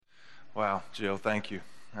Wow, Jill, thank you.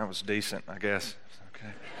 That was decent, I guess.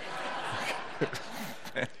 Okay.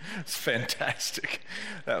 It's fantastic.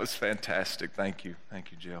 That was fantastic. Thank you.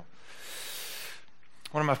 Thank you, Jill.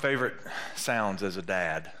 One of my favorite sounds as a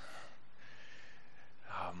dad,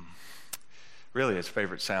 really his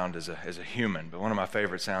favorite sound as a human, but one of my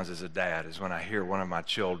favorite sounds as a dad is when I hear one of my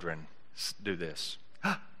children do this.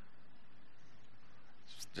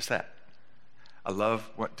 Just that. I love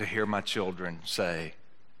to hear my children say,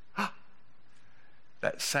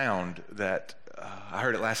 that sound that I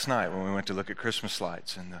heard it last night when we went to look at Christmas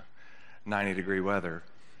lights in the 90-degree weather.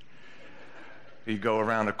 You go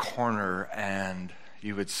around a corner and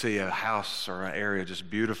you would see a house or an area just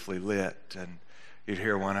beautifully lit, and you'd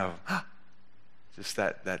hear one of them, just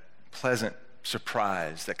that pleasant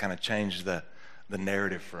surprise that kind of changed the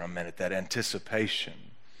narrative for a minute, that anticipation.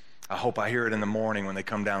 I hope I hear it in the morning when they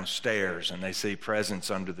come downstairs and they see presents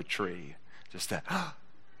under the tree. Just that,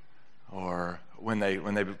 or when they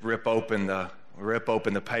rip open the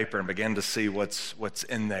paper and begin to see what's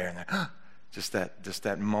in there, and just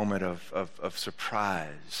that moment of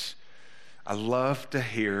surprise. I love to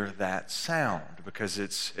hear that sound because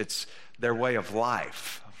it's their way of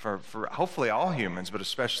life for hopefully all humans, but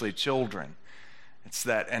especially children. It's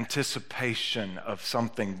that anticipation of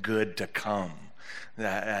something good to come.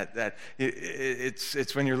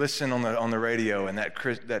 It's when you're listening on the radio and that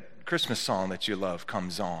Christmas song that you love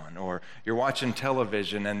comes on, or you're watching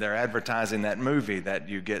television and they're advertising that movie that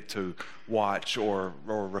you get to watch or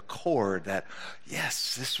record. That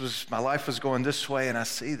yes, my life was going this way, and I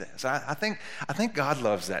see this. I think God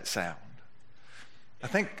loves that sound. I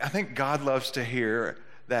think God loves to hear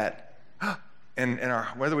that in our,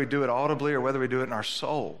 whether we do it audibly or whether we do it in our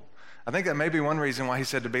soul. I think that may be one reason why He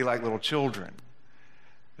said to be like little children.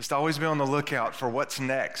 Just always be on the lookout for what's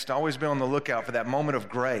next. Always be on the lookout for that moment of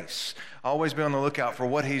grace. Always be on the lookout for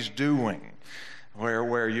what He's doing,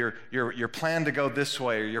 where you're planned to go this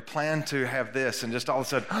way, or you're planned to have this, and just all of a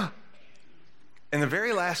sudden, in the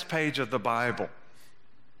very last page of the Bible,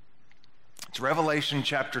 it's Revelation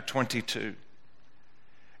chapter 22.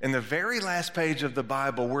 In the very last page of the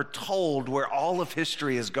Bible, we're told where all of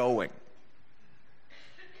history is going.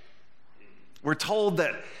 We're told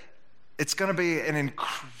that it's going to be an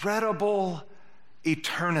incredible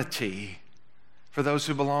eternity for those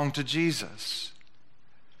who belong to Jesus.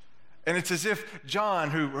 And it's as if John,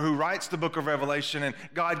 who writes the book of Revelation, and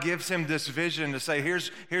God gives him this vision to say, here's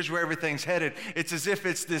where everything's headed. It's as if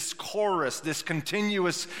it's this chorus, this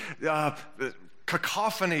continuous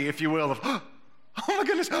cacophony, if you will, of, oh my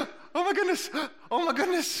goodness, oh my goodness, oh my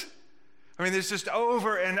goodness. I mean, there's just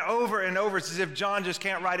over and over and over. It's as if John just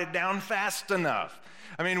can't write it down fast enough.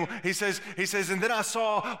 I mean, he says, and then I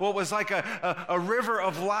saw what was like a river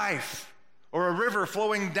of life, or a river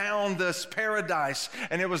flowing down this paradise,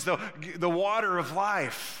 and it was the water of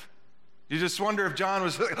life. You just wonder if John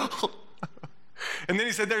was like, and then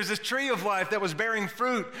he said, there's this tree of life that was bearing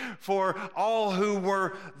fruit for all who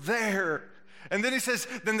were there. And then he says,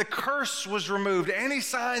 then the curse was removed. Any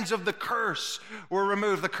signs of the curse were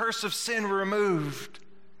removed. The curse of sin were removed.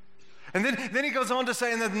 And then he goes on to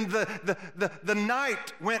say, and then the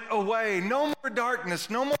night went away. No more darkness,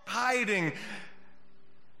 no more hiding.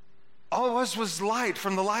 All it was light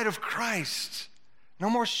from the light of Christ. No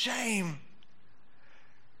more shame.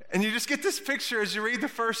 And you just get this picture as you read the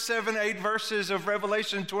first 7, 8 verses of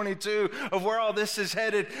Revelation 22 of where all this is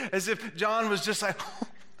headed, as if John was just like,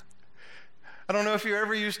 I don't know if you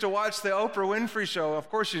ever used to watch the Oprah Winfrey Show. Of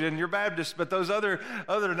course you didn't. You're Baptist, but those other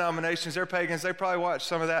denominations, they're pagans. They probably watch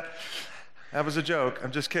some of that. That was a joke.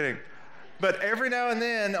 I'm just kidding. But every now and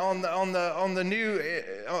then on the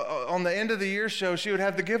end of the year show, she would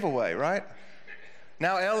have the giveaway, right?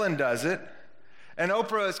 Now Ellen does it, and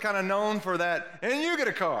Oprah is kind of known for that. And you get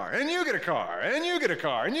a car, and you get a car, and you get a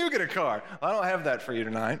car, and you get a car. Well, I don't have that for you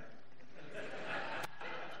tonight.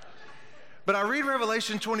 But I read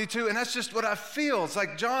Revelation 22, and that's just what I feel. It's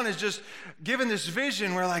like John is just given this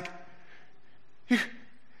vision where, like, you're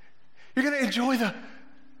going to enjoy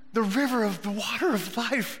the river of the water of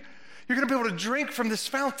life. You're going to be able to drink from this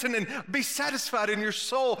fountain and be satisfied in your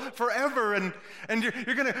soul forever. And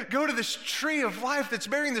you're going to go to this tree of life that's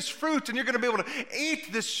bearing this fruit, and you're going to be able to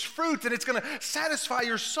eat this fruit, and it's going to satisfy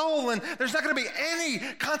your soul. And there's not going to be any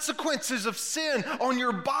consequences of sin on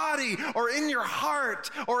your body or in your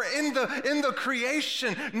heart or in the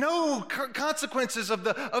creation. No consequences of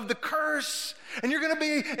the curse. And you're going to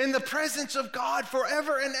be in the presence of God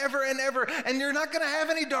forever and ever and ever. And you're not going to have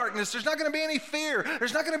any darkness. There's not going to be any fear.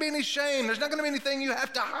 There's not going to be any shame. There's not going to be anything you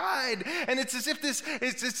have to hide. And it's as if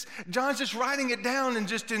John's just writing it down and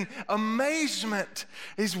just in amazement.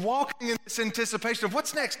 He's walking in this anticipation of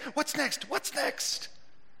what's next? What's next? What's next?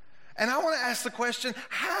 And I want to ask the question,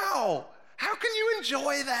 how? How can you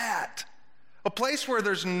enjoy that? A place where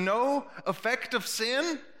there's no effect of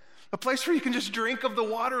sin? A place where you can just drink of the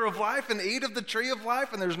water of life and eat of the tree of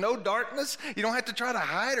life and there's no darkness. You don't have to try to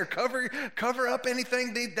hide or cover up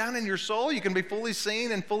anything deep down in your soul. You can be fully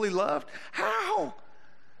seen and fully loved. How?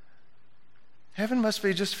 Heaven must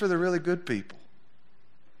be just for the really good people.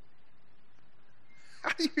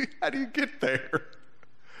 How do you get there?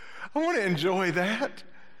 I want to enjoy that.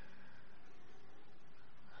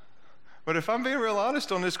 But if I'm being real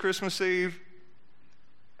honest on this Christmas Eve,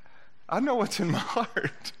 I know what's in my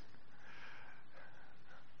heart.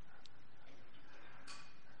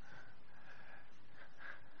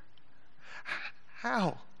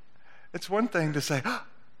 How? It's one thing to say,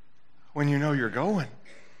 when you know you're going.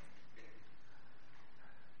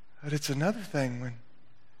 But it's another thing when,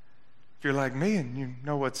 if you're like me and you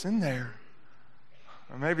know what's in there.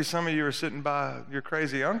 Or maybe some of you are sitting by your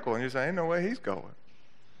crazy uncle and you say, ain't no way he's going.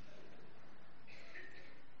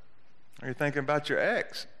 Or you're thinking about your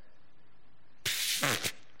ex.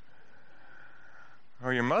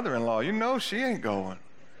 Or your mother-in-law, you know she ain't going.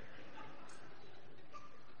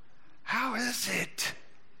 How is it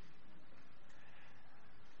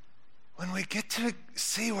when we get to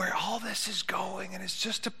see where all this is going and it's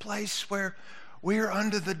just a place where we're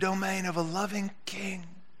under the domain of a loving King?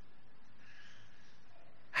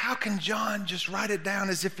 How can John just write it down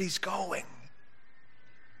as if he's going?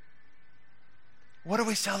 What are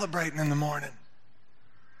we celebrating in the morning?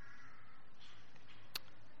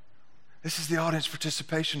 This is the audience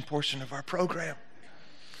participation portion of our program.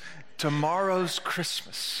 Tomorrow's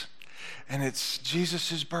Christmas, and it's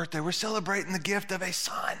Jesus' birthday. We're celebrating the gift of a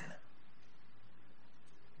son.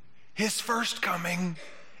 His first coming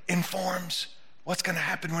informs what's going to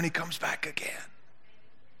happen when he comes back again.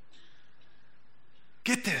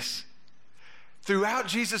 Get this. Throughout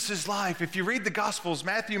Jesus' life, if you read the Gospels,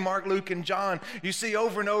 Matthew, Mark, Luke, and John, you see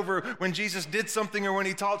over and over when Jesus did something or when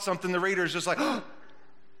he taught something, the reader's just like, oh.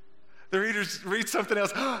 The readers read something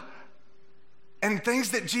else, oh. And things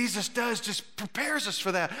that Jesus does just prepares us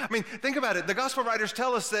for that. I mean, think about it. The Gospel writers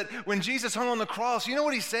tell us that when Jesus hung on the cross, you know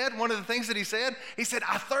what he said? One of the things that he said? He said,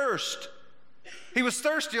 I thirst. He was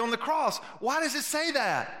thirsty on the cross. Why does it say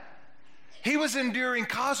that? He was enduring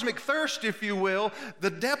cosmic thirst, if you will, the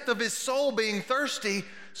depth of his soul being thirsty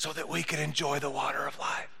so that we could enjoy the water of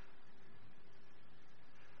life.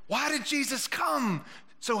 Why did Jesus come?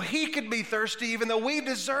 So he could be thirsty even though we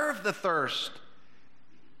deserve the thirst.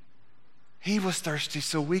 He was thirsty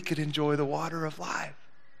so we could enjoy the water of life.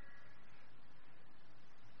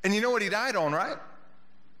 And you know what he died on, right?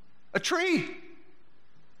 A tree.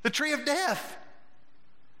 The tree of death.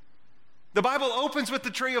 The Bible opens with the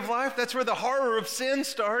tree of life. That's where the horror of sin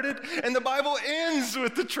started. And the Bible ends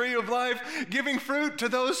with the tree of life, giving fruit to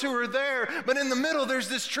those who are there. But in the middle, there's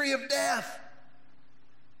this tree of death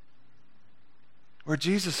where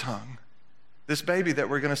Jesus hung. This baby that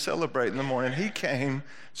we're going to celebrate in the morning, he came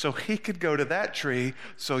so he could go to that tree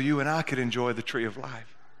so you and I could enjoy the tree of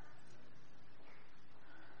life.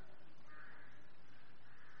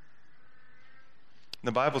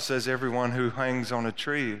 The Bible says everyone who hangs on a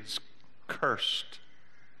tree is cursed.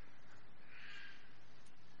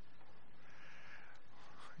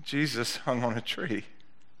 Jesus hung on a tree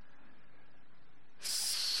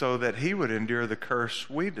so that he would endure the curse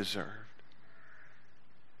we deserved.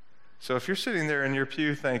 So if you're sitting there in your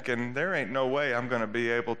pew thinking, there ain't no way I'm going to be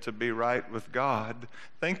able to be right with God,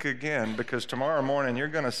 think again, because tomorrow morning you're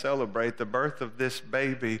going to celebrate the birth of this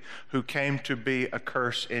baby who came to be a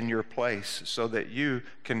curse in your place so that you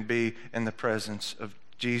can be in the presence of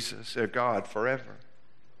Jesus, or God, forever.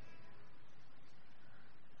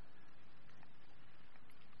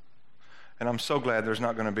 And I'm so glad there's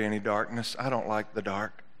not going to be any darkness. I don't like the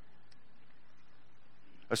dark,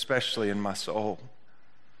 especially in my soul.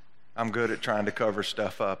 I'm good at trying to cover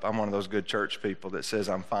stuff up. I'm one of those good church people that says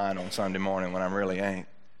I'm fine on Sunday morning when I really ain't.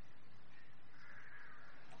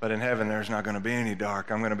 But in heaven, there's not going to be any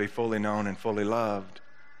dark. I'm going to be fully known and fully loved.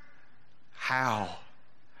 How?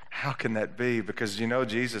 How can that be? Because you know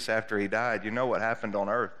Jesus, after he died, you know what happened on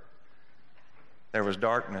earth. There was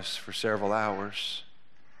darkness for several hours.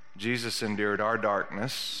 Jesus endured our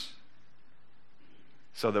darkness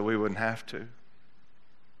so that we wouldn't have to.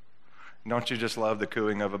 Don't you just love the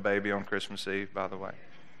cooing of a baby on Christmas Eve, by the way?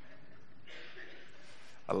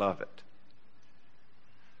 I love it.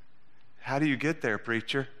 How do you get there,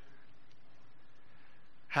 preacher?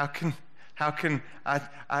 How can I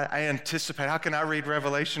anticipate? How can I read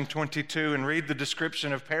Revelation 22 and read the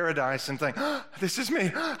description of paradise and think, oh, this is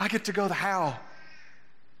me. I get to go the how.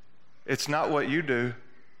 It's not what you do.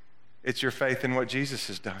 It's your faith in what Jesus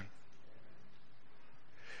has done.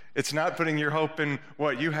 It's not putting your hope in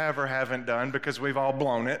what you have or haven't done, because we've all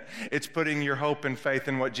blown it. It's putting your hope and faith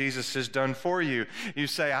in what Jesus has done for you. You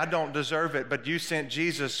say, I don't deserve it, but you sent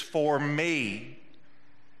Jesus for me.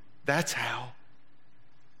 That's how.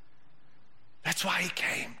 That's why he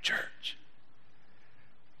came, church.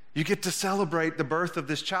 You get to celebrate the birth of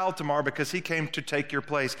this child tomorrow because he came to take your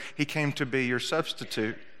place. He came to be your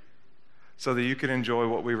substitute so that you can enjoy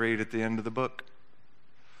what we read at the end of the book.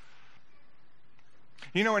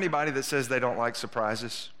 You know anybody that says they don't like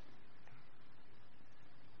surprises?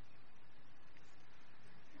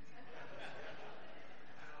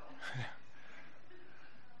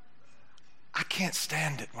 I can't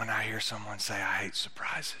stand it when I hear someone say, I hate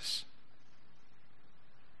surprises.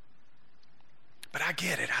 But I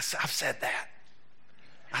get it. I've said that.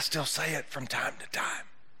 I still say it from time to time.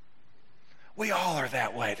 We all are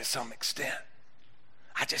that way to some extent.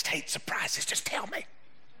 I just hate surprises. Just tell me.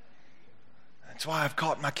 That's why I've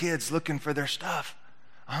caught my kids looking for their stuff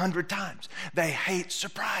 100 times. They hate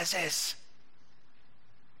surprises.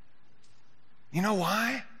 You know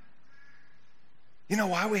why? You know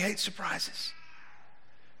why we hate surprises?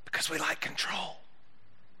 Because we like control.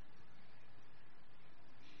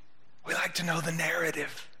 We like to know the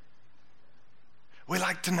narrative. We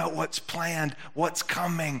like to know what's planned, what's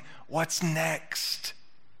coming, what's next.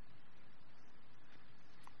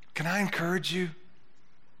 Can I encourage you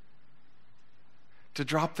to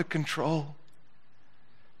drop the control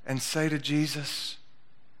and say to Jesus,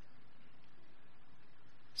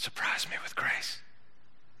 surprise me with grace?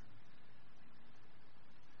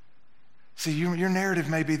 See, your narrative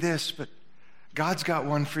may be this, but God's got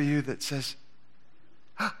one for you that says,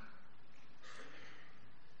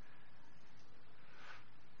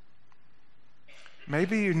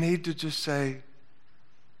 maybe you need to just say,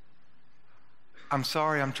 I'm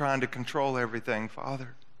sorry I'm trying to control everything,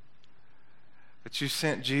 Father. But you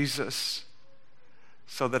sent Jesus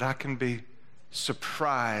so that I can be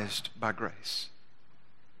surprised by grace.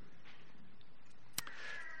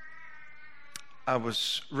 I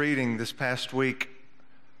was reading this past week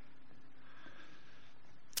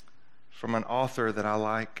from an author that I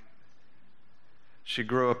like. She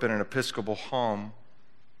grew up in an Episcopal home.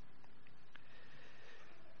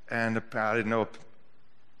 And I don't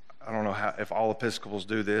know if all Episcopals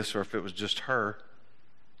do this or if it was just her.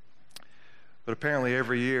 But apparently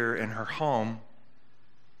every year in her home,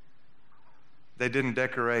 they didn't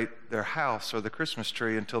decorate their house or the Christmas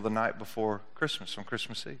tree until the night before Christmas, on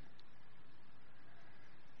Christmas Eve.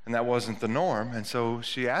 And that wasn't the norm. And so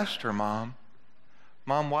she asked her mom,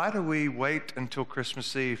 why do we wait until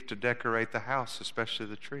Christmas Eve to decorate the house, especially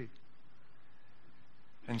the tree?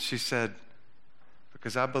 And she said,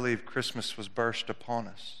 because I believe Christmas was burst upon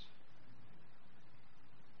us.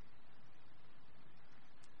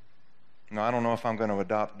 Now, I don't know if I'm going to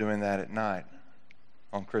adopt doing that at night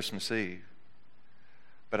on Christmas Eve,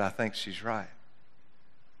 but I think she's right.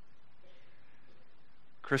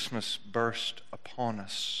 Christmas burst upon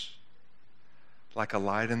us like a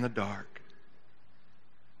light in the dark,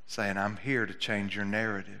 saying, I'm here to change your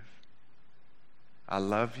narrative. I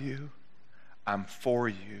love you. I'm for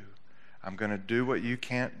you. I'm going to do what you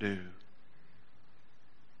can't do.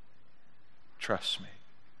 Trust me.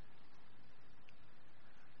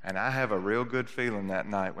 And I have a real good feeling that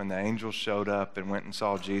night when the angels showed up and went and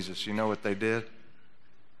saw Jesus. You know what they did?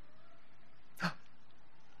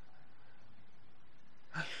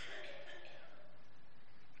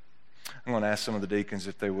 I'm going to ask some of the deacons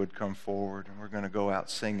if they would come forward, and we're going to go out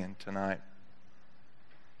singing tonight.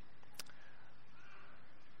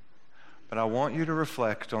 But I want you to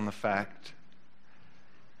reflect on the fact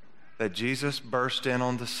that Jesus burst in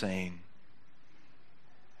on the scene,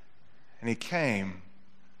 and he came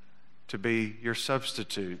to be your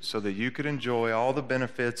substitute so that you could enjoy all the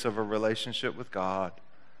benefits of a relationship with God.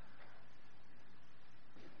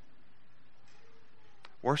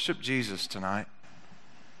 Worship Jesus tonight.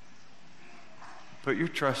 Put your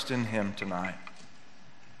trust in him tonight.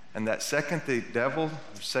 And that second the devil,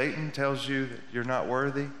 Satan, tells you that you're not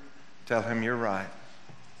worthy, tell him you're right.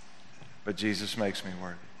 But Jesus makes me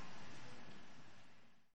worthy.